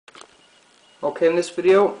Okay, in this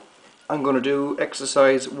video I'm going to do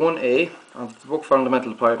exercise 1A of the book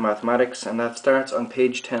Fundamental Applied Mathematics, and that starts on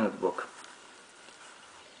page 10 of the book.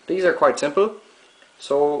 These are quite simple,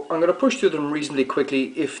 so I'm going to push through them reasonably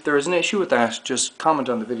quickly. If there is an issue with that, just comment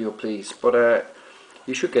on the video please, but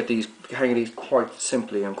you should get these, hang these quite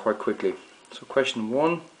simply and quite quickly. So question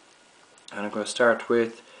 1, and I'm going to start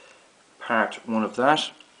with part 1 of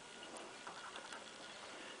that.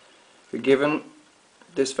 You're given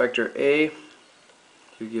this vector A,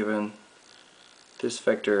 you're given this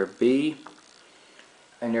vector B,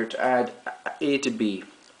 and you're to add A to B.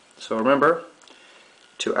 So remember,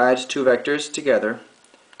 to add two vectors together,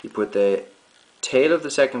 you put the tail of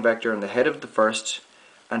the second vector and the head of the first,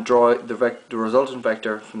 and draw the resultant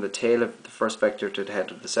vector from the tail of the first vector to the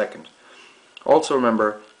head of the second. Also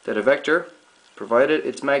remember that a vector, provided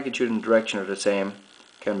its magnitude and direction are the same,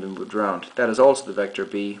 can be moved around. That is also the vector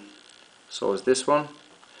B, so is this one.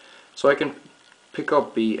 So I can pick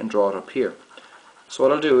up B and draw it up here. So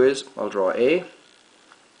what I'll do is, I'll draw A,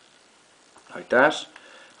 like that.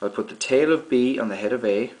 I'll put the tail of B on the head of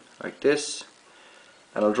A, like this.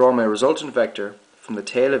 And I'll draw my resultant vector from the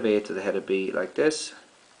tail of A to the head of B, like this.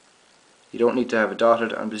 You don't need to have it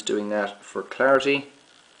dotted, I'm just doing that for clarity.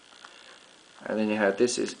 And then you have,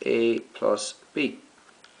 this is A plus B.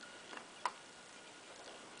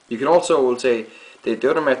 You can also, we'll say,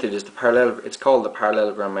 the other method is it's called the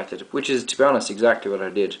parallelogram method, which is, to be honest, exactly what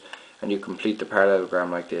I did. And you complete the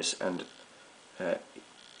parallelogram like this, and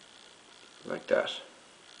like that.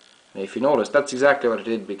 And if you notice, that's exactly what I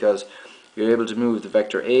did, because you're able to move the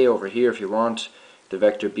vector A over here if you want, the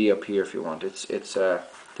vector B up here if you want. It's the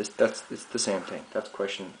same thing. That's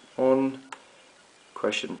question 1.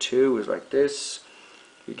 Question 2 is like this.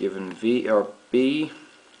 You're given V or B.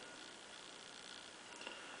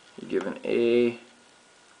 You're given A.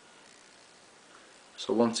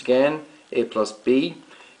 So once again, A plus B.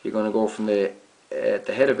 You're going to go from the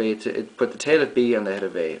head of A to put the tail of B on the head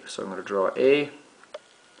of A. So I'm going to draw A.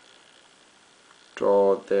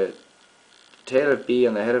 Draw the tail of B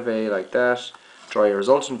on the head of A like that. Draw your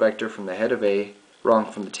resultant vector from the head of A,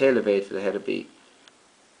 from the tail of A to the head of B.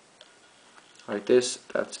 Like this,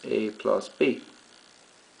 that's A plus B.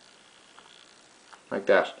 Like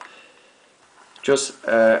that. Just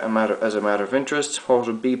as a matter of interest, what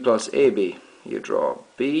would B plus A be? You draw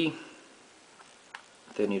B,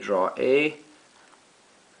 then you draw A,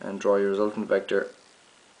 and draw your resultant vector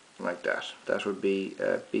like that. That would be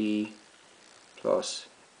B plus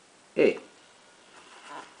A.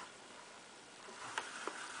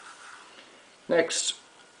 Next,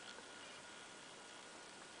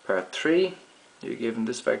 part 3, you're given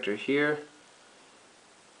this vector here,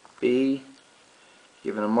 B,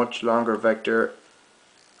 given a much longer vector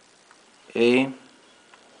A.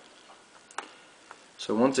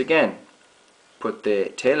 So once again, put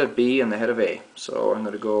the tail of B on the head of A. So I'm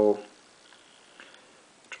going to go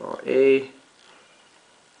draw A,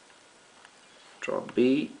 draw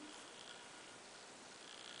B,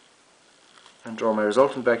 and draw my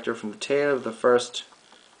resultant vector from the tail of the first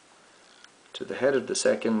to the head of the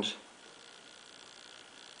second,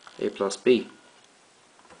 A plus B.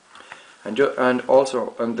 And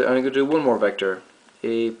also, I'm going to do one more vector,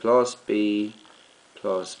 A plus B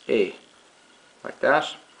plus A, like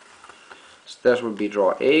that. So that would be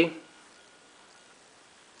draw A,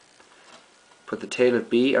 put the tail of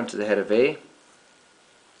B onto the head of A,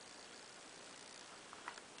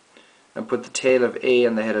 and put the tail of A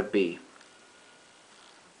on the head of B,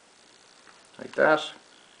 like that.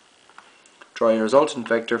 Draw your resultant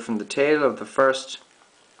vector from the tail of the first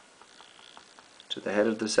to the head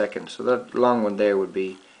of the second. So that long one there would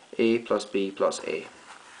be A plus B plus A.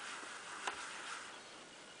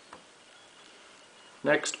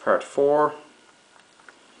 Next, part 4.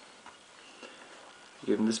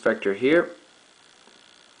 Given this vector here,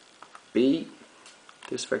 B,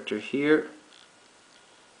 this vector here,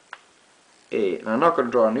 A. And I'm not going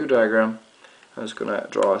to draw a new diagram. I'm just going to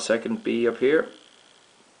draw a second B up here,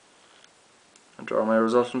 and draw my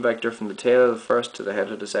resultant vector from the tail of the first to the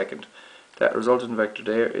head of the second. That resultant vector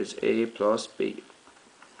there is A plus B.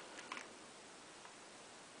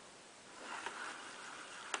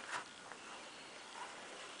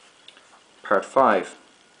 Part 5.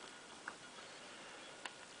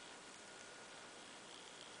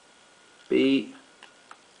 B,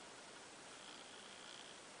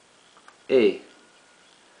 A.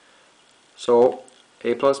 So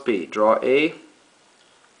A plus B. Draw A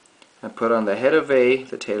and put on the head of A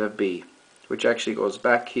the tail of B, which actually goes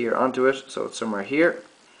back here onto it, so it's somewhere here.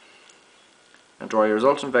 And draw your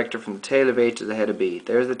resultant vector from the tail of A to the head of B.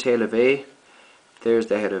 There's the tail of A. There's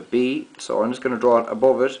the head of B, so I'm just going to draw it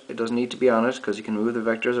above it. It doesn't need to be on it because you can move the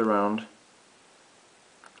vectors around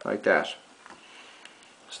like that.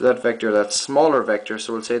 So that vector, that smaller vector,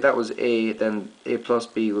 so we'll say that was A, then A plus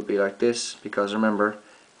B would be like this, because remember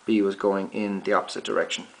B was going in the opposite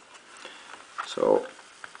direction. So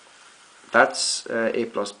that's A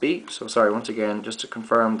plus B. So sorry, once again, just to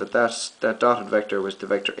confirm that that dotted vector was the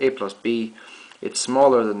vector A plus B. It's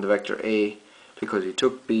smaller than the vector A because you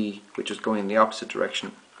took B, which is going in the opposite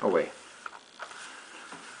direction, away.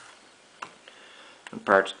 In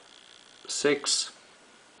part 6,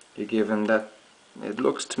 you're given that, it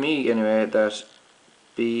looks to me anyway, that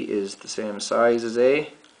B is the same size as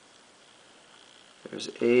A. There's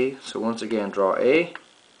A, so once again draw A.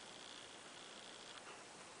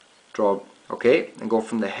 Draw, okay, and go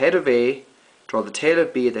from the head of A, draw the tail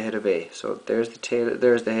of B at the head of A. So there's the tail,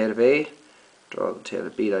 there's the head of A. Draw the tail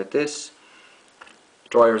of B like this.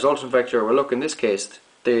 Draw your resultant vector. Well, look, in this case,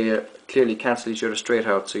 they clearly cancel each other straight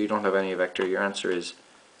out, so you don't have any vector. Your answer is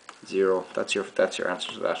 0. That's your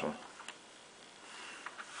answer to that one.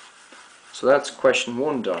 So that's question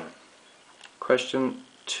 1 done. Question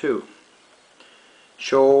 2.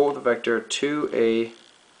 Show the vector 2A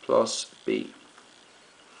plus B.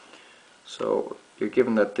 So you're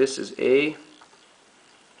given that this is A,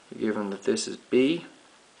 you're given that this is B,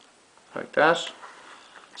 like that.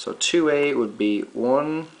 So 2A would be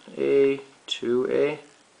 1A, 2A.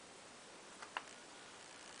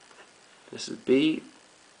 This is B.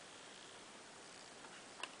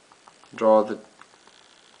 Draw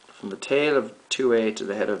from the tail of 2A to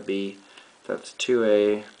the head of B, that's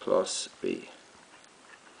 2A plus B.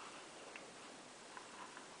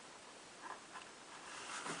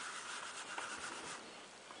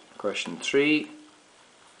 Question 3.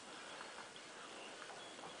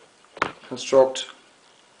 Construct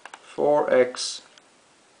 4x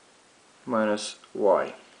minus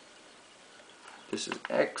y. This is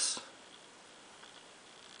x.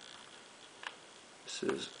 This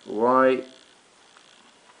is y.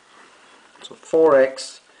 So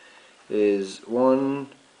 4x is 1,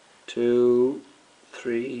 2,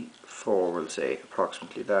 3, 4, we'll say,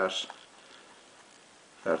 approximately that.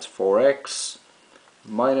 That's 4x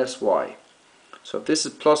minus y. So if this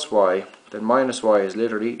is plus y, then minus y is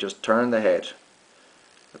literally just turn the head.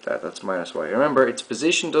 That's minus y. Remember, its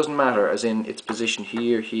position doesn't matter, as in its position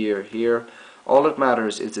here, here, here. All that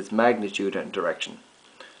matters is its magnitude and direction.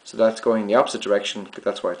 So that's going in the opposite direction,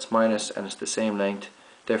 that's why it's minus, and it's the same length,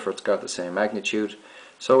 therefore it's got the same magnitude.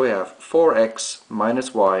 So we have 4x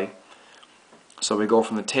minus y. So we go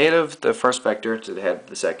from the tail of the first vector to the head of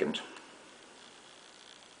the second.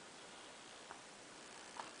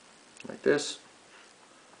 Like this.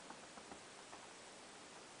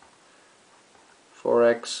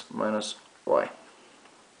 4x minus y.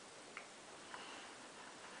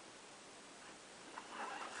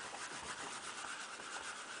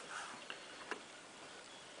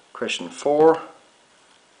 Question 4.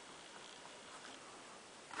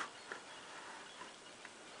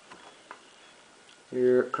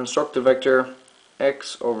 Here, construct the vector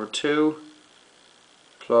x over 2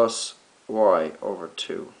 plus y over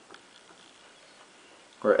 2,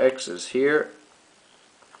 where x is here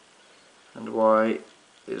and y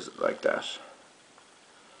is like that.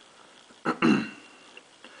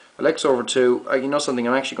 Well, x over 2, you know something,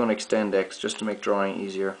 I'm actually going to extend x just to make drawing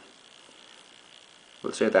easier.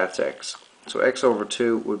 We'll say that's x. So x over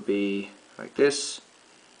 2 would be like this.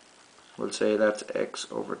 We'll say that's x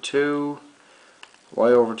over 2. Y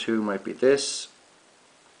over 2 might be this.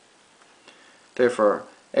 Therefore,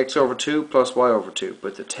 x over 2 plus y over 2.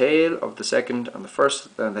 Put the tail of the second and the first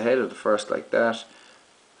and the head of the first like that,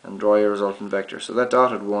 and draw your resultant vector. So that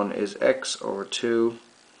dotted one is x over 2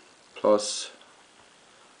 plus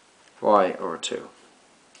y over 2.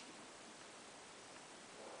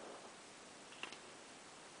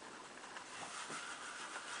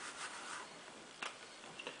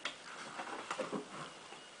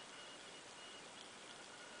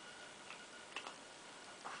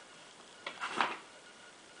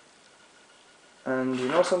 And you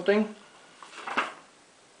know something?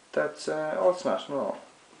 That's, oh, it's not, no.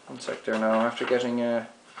 One sec there now, after getting, yeah,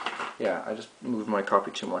 I just moved my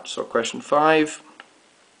copy too much. So question 5.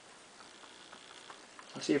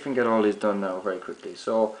 Let's see if we can get all these done now very quickly.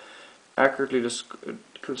 So, accurately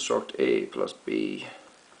construct A plus B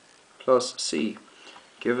plus C.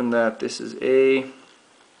 Given that this is A,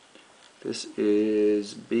 this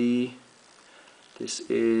is B, this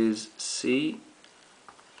is C.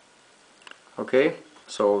 Okay,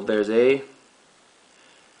 so there's A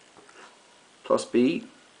plus B.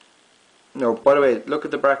 No, by the way, look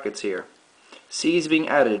at the brackets here. C is being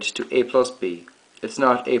added to A plus B. it's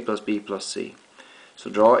not a plus b plus c. So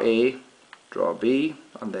draw A, draw B,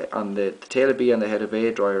 on the tail of B and the head of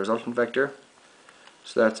A, draw your resultant vector.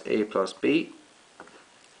 So that's a plus b.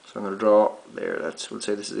 So I'm going to draw there, we'll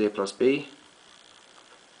say this is a plus b.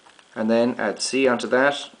 And then add c onto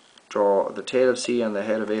that, draw the tail of c and the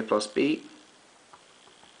head of a plus b.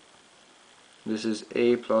 This is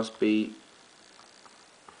a plus b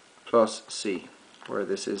plus c, where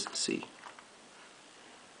this is c.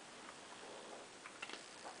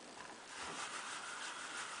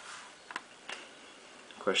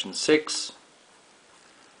 Question 6.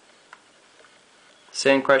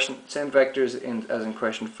 Same vectors as in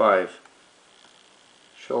question 5.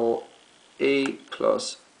 Show a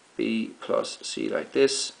plus b plus c like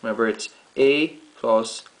this. Remember, it's a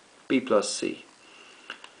plus b plus c.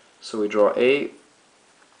 So we draw A,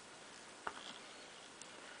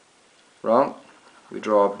 wrong, we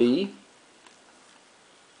draw B,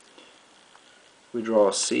 we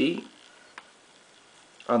draw C,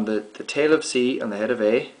 on the tail of C and the head of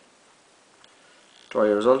A, draw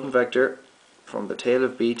your resultant vector from the tail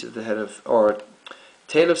of B to the head of, or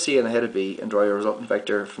tail of C and the head of B, and draw your resultant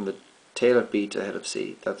vector from the tail of B to the head of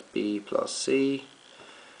C. That's B plus C,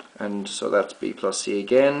 and so that's B plus C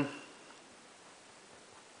again.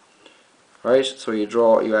 Right, so you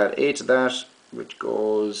add A to that, which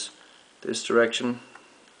goes this direction.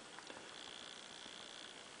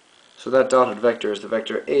 So that dotted vector is the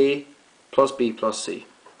vector A plus B plus C.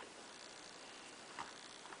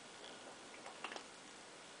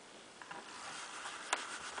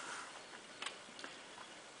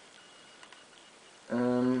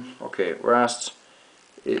 Okay, we're asked,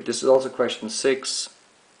 this is also question 6,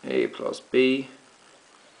 A plus B,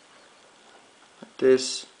 like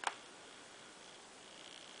this,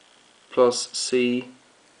 plus C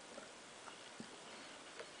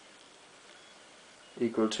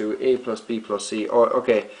equal to A plus B plus C. Oh,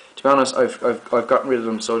 okay, to be honest, I've gotten rid of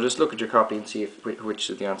them, so just look at your copy and see which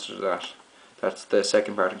is the answer to that. That's the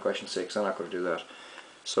second part in question 6. I'm not going to do that.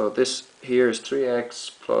 So this here is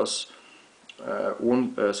 3x plus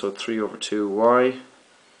 1, so 3 over 2y,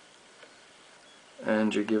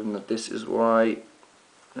 and you're given that this is y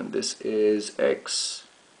and this is x.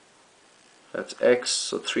 That's x,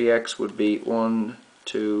 so 3x would be 1,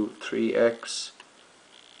 2, 3x,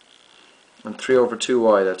 and 3 over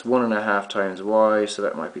 2y, that's 1.5 times y, so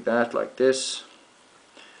that might be that, like this.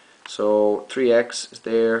 So 3x is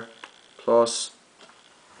there, plus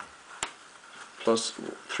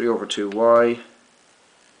 3 over 2y,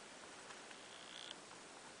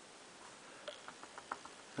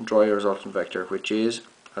 and draw your resultant vector, which is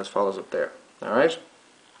as follows up there. Alright?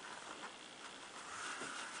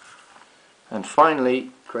 And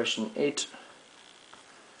finally, question 8.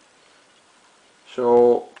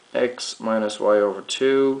 Show x minus y over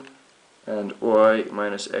 2 and y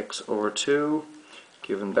minus x over 2,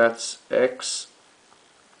 given that's x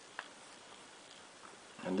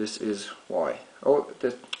and this is y. Oh,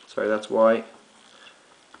 sorry, that's y.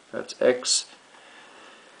 That's x.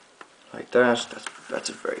 Like that. That's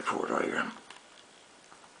a very poor diagram.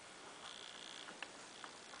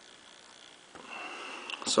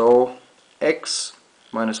 So x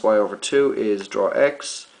minus y over 2 is draw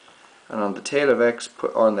x, and on the tail of x,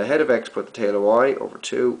 on the head of x, put the tail of y over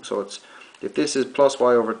 2. So it's, if this is plus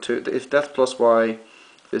y over 2, if that's plus y,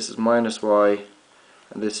 this is minus y,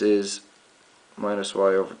 and this is minus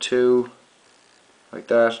y over 2, like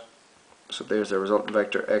that. So there's the resultant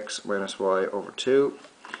vector x minus y over 2.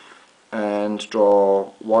 And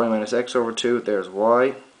draw y minus x over 2, there's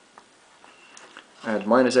y. And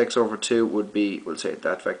minus x over 2 would be, we'll say,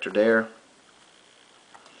 that vector there.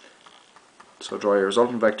 So draw your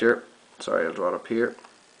resultant vector, sorry, I'll draw it up here,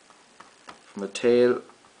 from the tail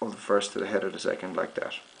of the first to the head of the second, like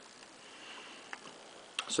that.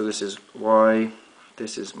 So this is y,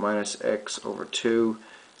 this is minus x over 2,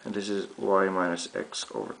 and this is y minus x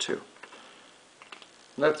over 2.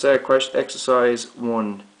 That's question exercise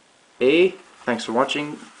 1A. Thanks for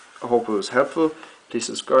watching. I hope it was helpful. Please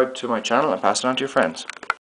subscribe to my channel and pass it on to your friends.